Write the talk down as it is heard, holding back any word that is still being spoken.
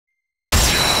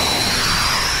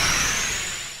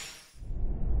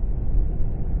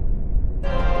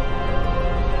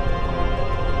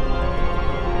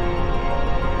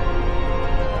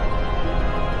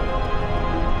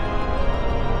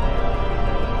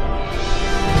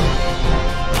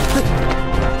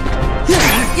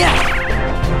Yeah.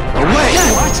 Away!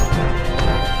 What?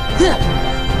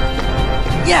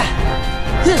 Yeah.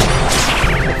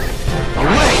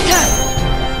 Away! Yeah.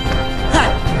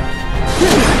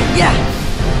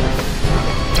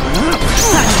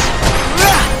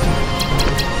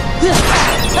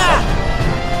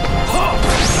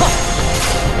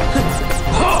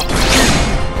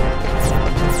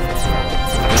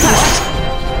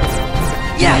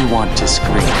 Do you want to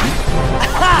scream?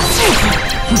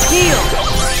 Heal.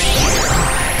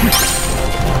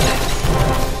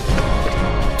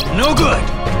 No good!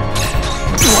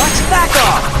 What? Back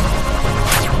off.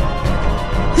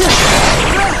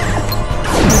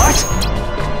 What?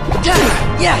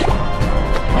 Yeah.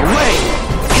 Away!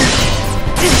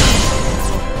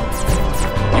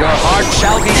 Your heart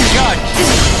shall be judged!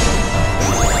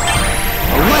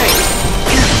 Away!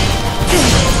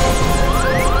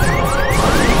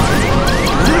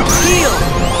 Heal.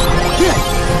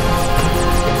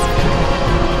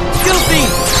 Goofy.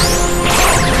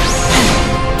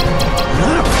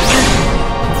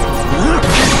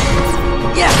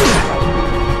 Yeah.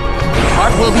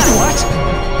 Heart will be what?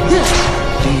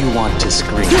 Do you want to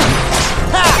scream?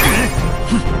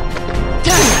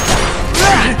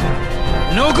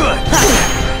 No good!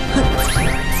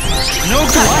 No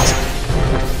good! What?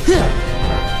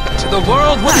 To the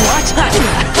world what?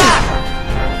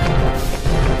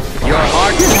 Your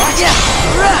heart what?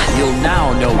 You'll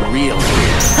now know real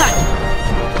fear.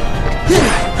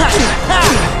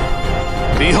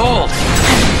 Behold!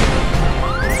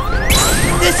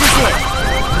 This is it.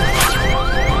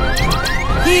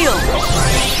 Heal.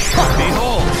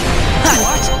 Behold!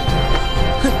 What?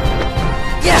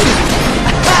 Yeah.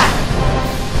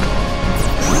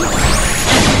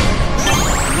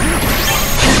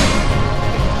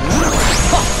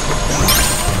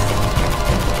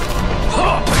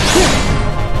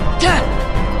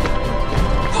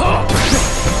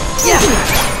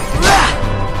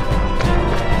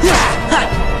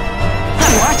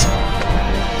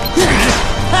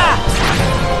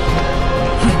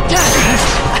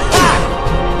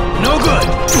 No good!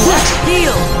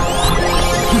 Heal.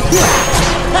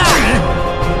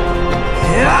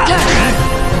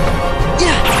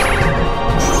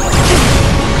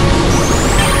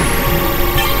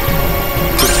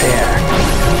 Prepare.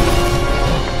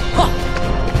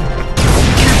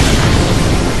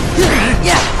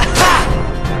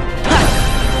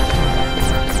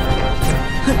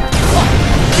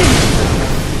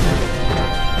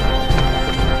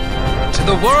 To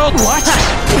the world what?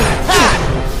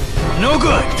 No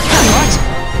good! What?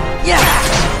 Yeah.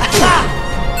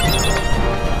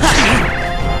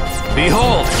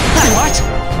 Behold! What?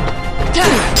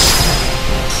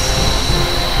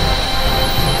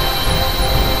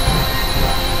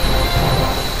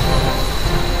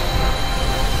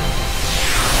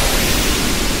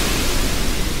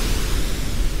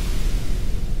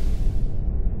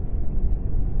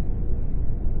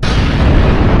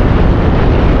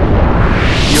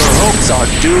 Your hopes are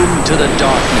doomed to the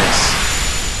darkness.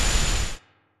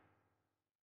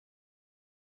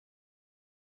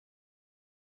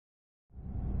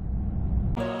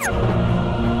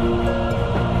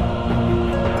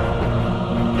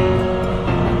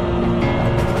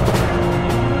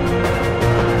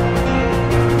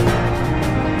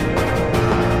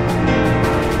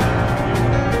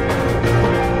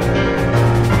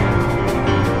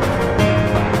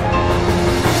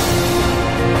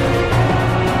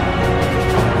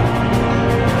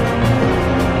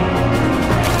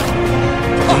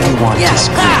 Want to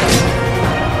scream?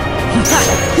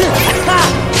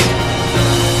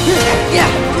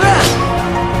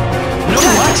 No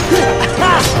what?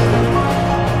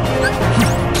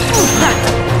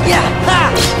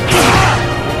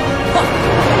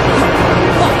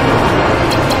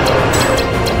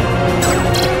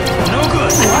 No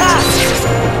good. What?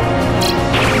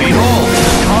 Behold, the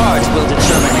cards will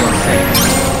determine your fate.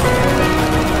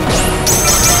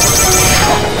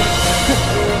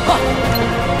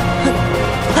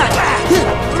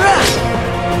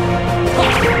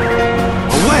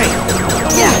 Away!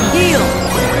 Yeah, heal.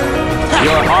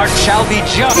 Your heart shall be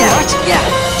judged. What?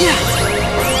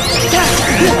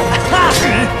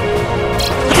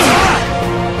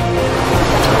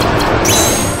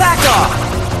 Back off!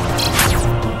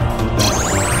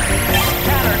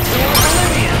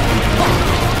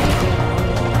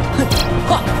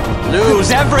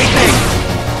 Lose everything!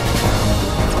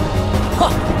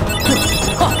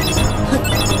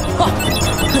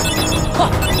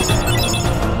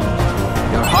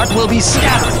 Your heart will be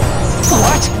scattered.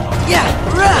 What? Yeah.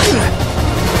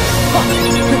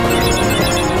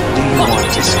 Do you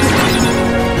want to scream?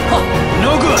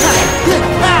 No good!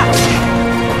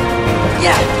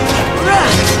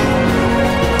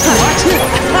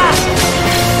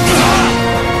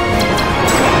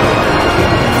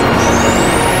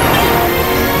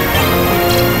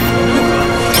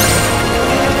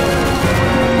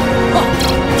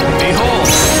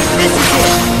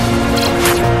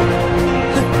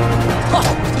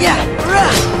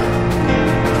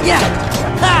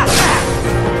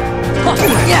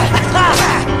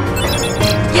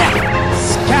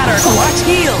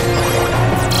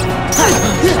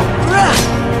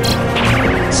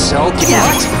 cell get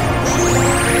what?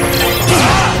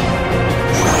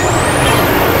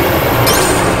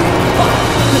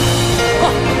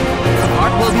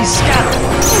 Heart will be scattered.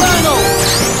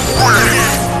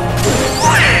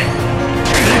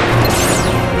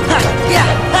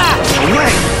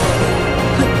 Away!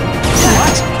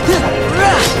 What?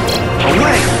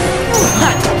 Away!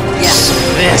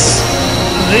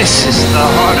 This is the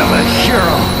heart of a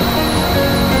hero.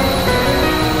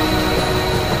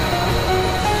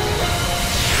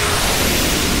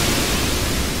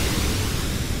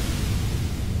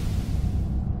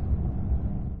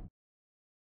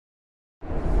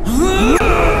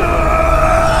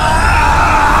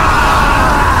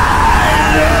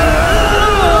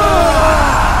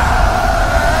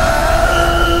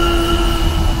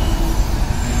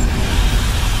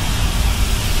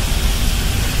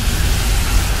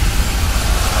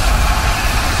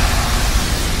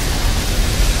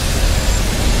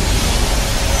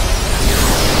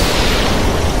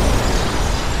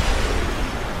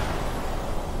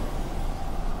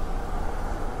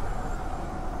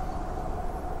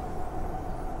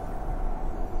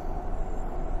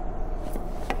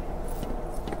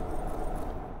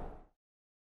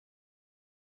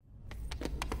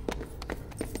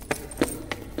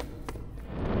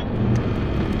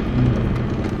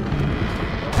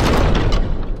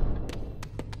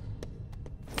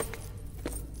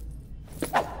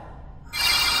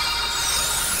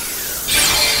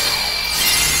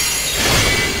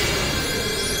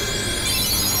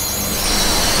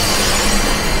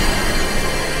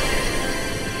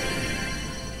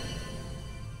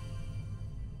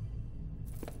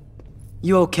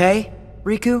 You okay,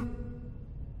 Riku?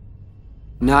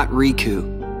 Not Riku.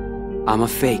 I'm a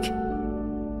fake.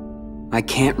 I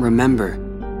can't remember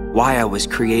why I was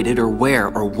created or where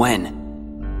or when.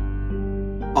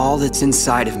 All that's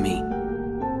inside of me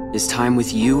is time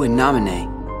with you and Namine.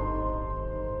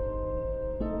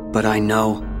 But I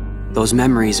know those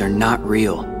memories are not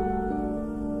real.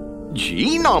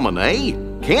 Gee,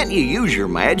 Namine, can't you use your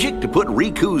magic to put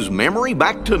Riku's memory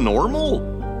back to normal?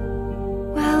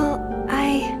 Well,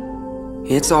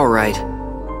 It's all right.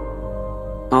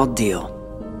 I'll deal.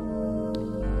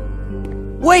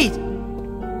 Wait!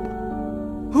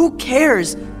 Who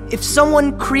cares if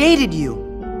someone created you?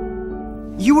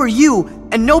 You are you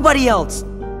and nobody else.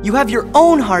 You have your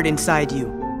own heart inside you.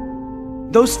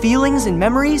 Those feelings and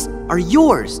memories are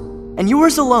yours, and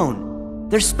yours alone.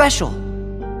 They're special.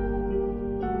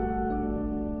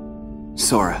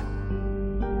 Sora,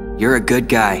 you're a good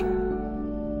guy.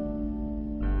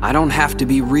 I don't have to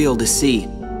be real to see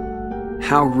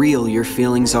how real your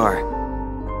feelings are.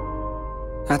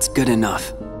 That's good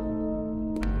enough.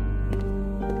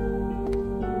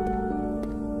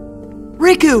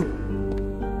 Riku!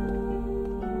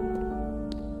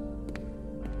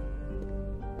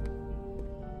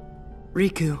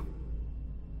 Riku.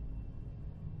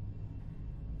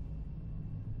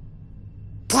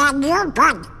 Can you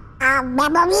put our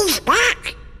memories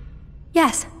back?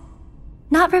 yes.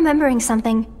 Not remembering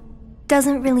something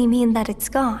doesn't really mean that it's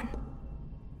gone.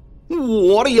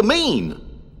 What do you mean?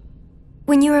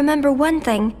 When you remember one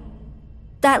thing,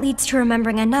 that leads to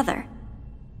remembering another.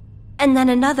 And then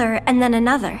another, and then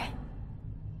another.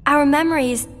 Our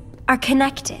memories are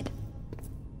connected.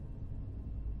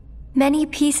 Many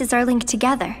pieces are linked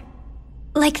together,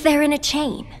 like they're in a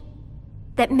chain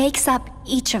that makes up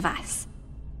each of us.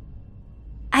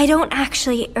 I don't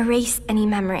actually erase any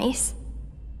memories.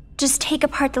 Just take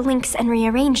apart the links and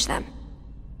rearrange them.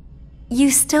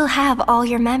 You still have all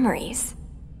your memories.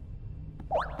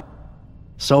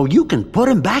 So you can put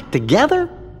them back together?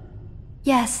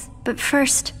 Yes, but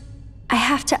first, I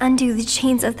have to undo the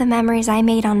chains of the memories I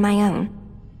made on my own.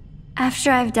 After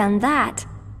I've done that,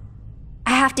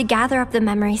 I have to gather up the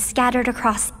memories scattered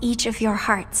across each of your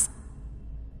hearts,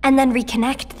 and then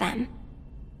reconnect them.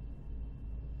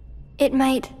 It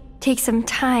might take some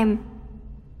time,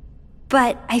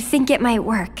 but I think it might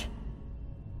work.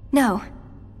 No,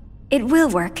 it will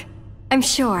work, I'm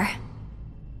sure.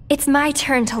 It's my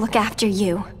turn to look after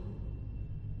you.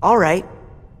 All right.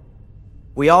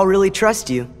 We all really trust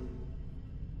you.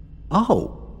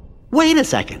 Oh, wait a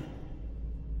second.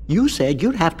 You said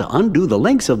you'd have to undo the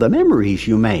links of the memories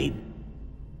you made.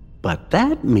 But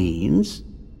that means...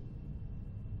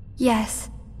 Yes,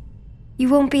 you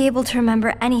won't be able to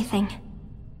remember anything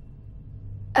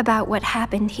about what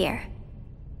happened here.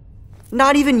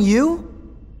 Not even you?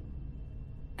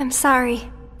 I'm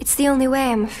sorry. It's the only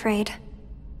way, I'm afraid.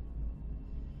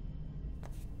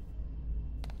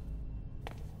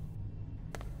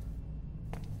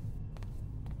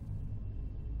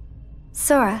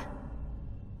 Sora,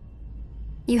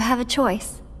 you have a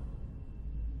choice.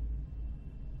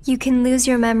 You can lose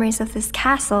your memories of this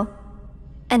castle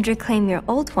and reclaim your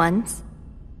old ones.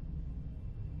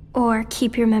 Or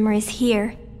keep your memories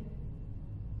here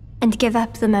and give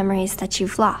up the memories that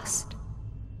you've lost.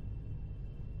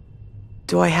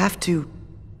 Do I have to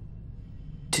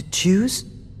choose?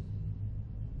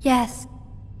 Yes.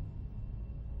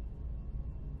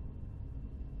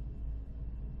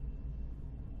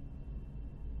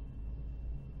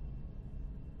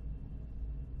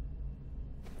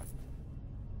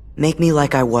 Make me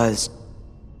like I was.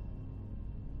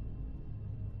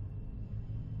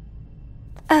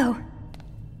 Oh,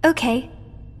 okay.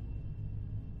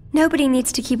 Nobody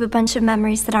needs to keep a bunch of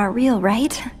memories that aren't real,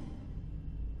 right?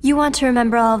 You want to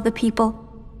remember all of the people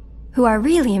who are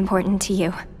really important to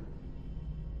you.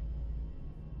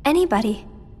 Anybody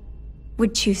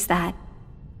would choose that.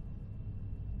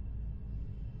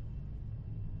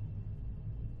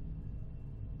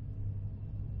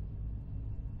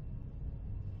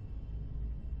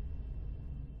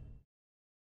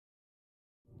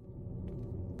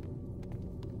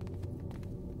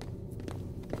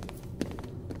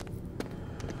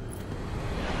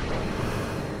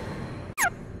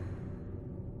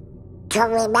 To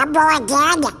remember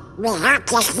again, we have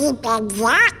to keep in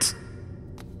that?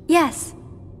 Yes.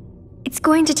 It's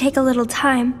going to take a little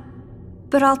time,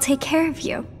 but I'll take care of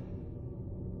you.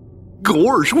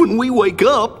 Gosh, when we wake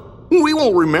up, we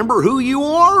won't remember who you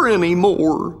are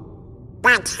anymore.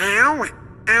 But how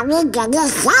are we gonna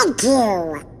thank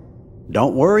you?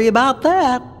 Don't worry about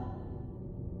that.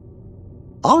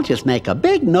 I'll just make a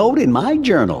big note in my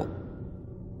journal.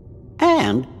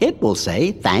 And it will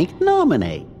say, thank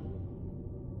Nominate.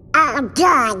 Oh,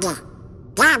 good.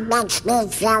 That makes me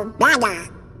feel better.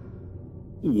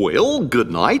 Well,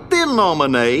 good night then,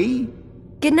 Nominee.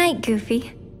 Good night,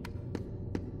 Goofy.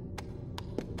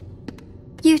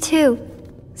 You too,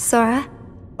 Sora.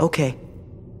 Okay.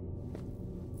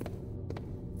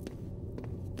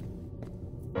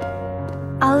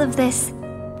 All of this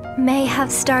may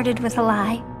have started with a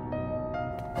lie,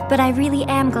 but I really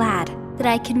am glad that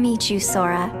I could meet you,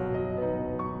 Sora.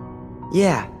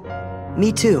 Yeah,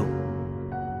 me too.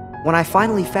 When I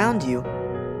finally found you,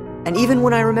 and even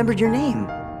when I remembered your name,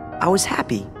 I was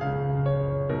happy.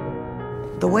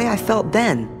 The way I felt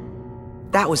then,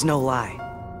 that was no lie.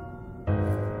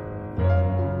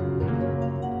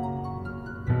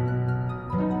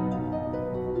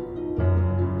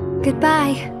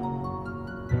 Goodbye.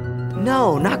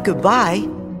 No, not goodbye.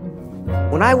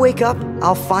 When I wake up,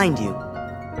 I'll find you.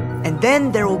 And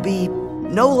then there will be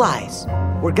no lies.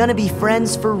 We're gonna be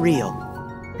friends for real.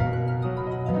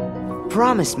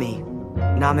 Promise me,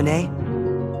 Naminé.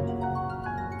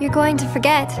 You're going to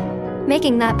forget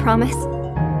making that promise.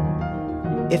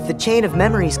 If the chain of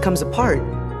memories comes apart,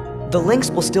 the links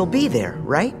will still be there,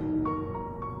 right?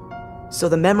 So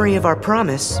the memory of our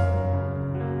promise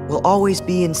will always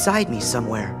be inside me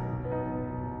somewhere.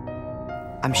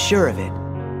 I'm sure of it.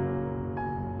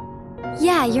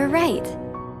 Yeah, you're right.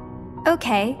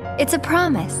 Okay, it's a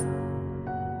promise.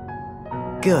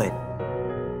 Good.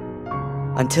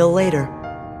 Until later.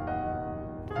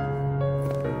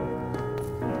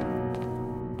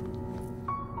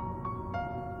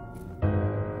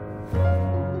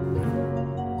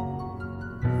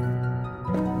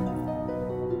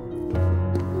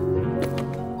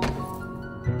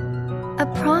 A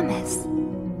promise.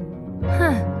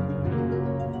 Huh.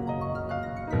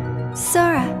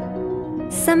 Sora,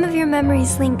 some of your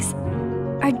memories' links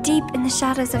are deep in the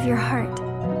shadows of your heart,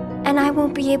 and I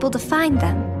won't be able to find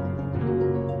them.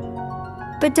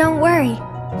 But don't worry.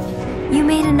 You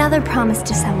made another promise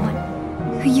to someone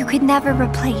who you could never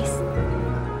replace.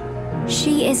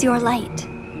 She is your light.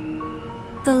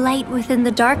 The light within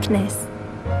the darkness.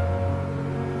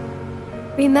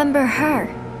 Remember her,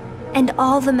 and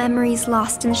all the memories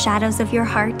lost in the shadows of your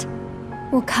heart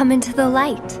will come into the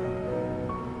light.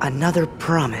 Another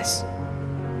promise.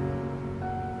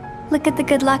 Look at the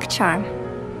good luck charm.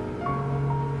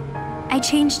 I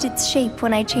changed its shape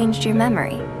when I changed your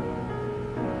memory.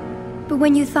 But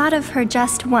when you thought of her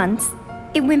just once,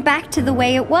 it went back to the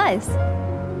way it was.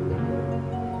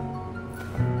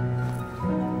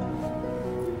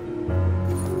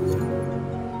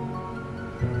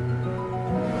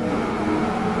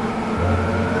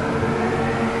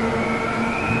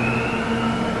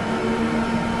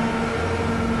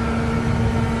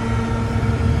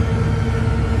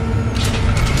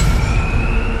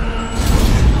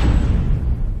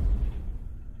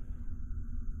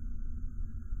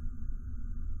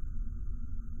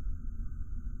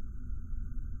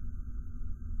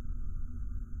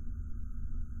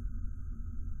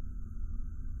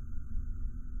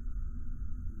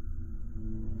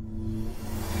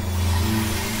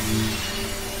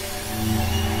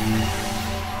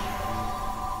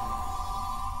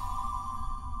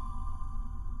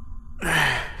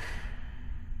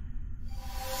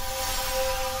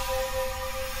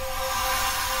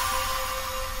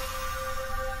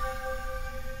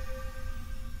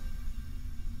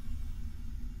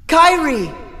 Kairi!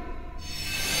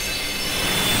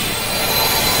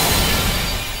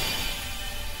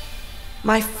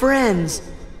 My friends.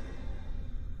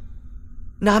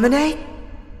 Naminé?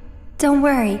 Don't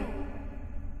worry.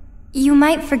 You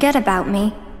might forget about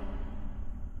me.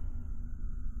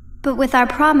 But with our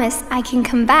promise, I can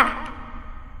come back.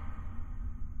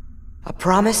 A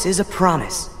promise is a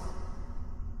promise.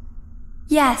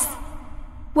 Yes.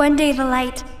 One day the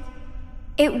light,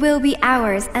 it will be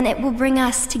ours and it will bring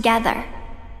us together.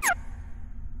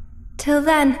 Till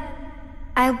then,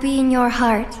 I'll be in your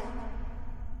heart.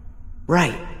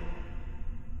 Right.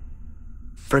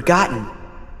 Forgotten,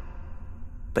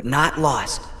 but not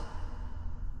lost.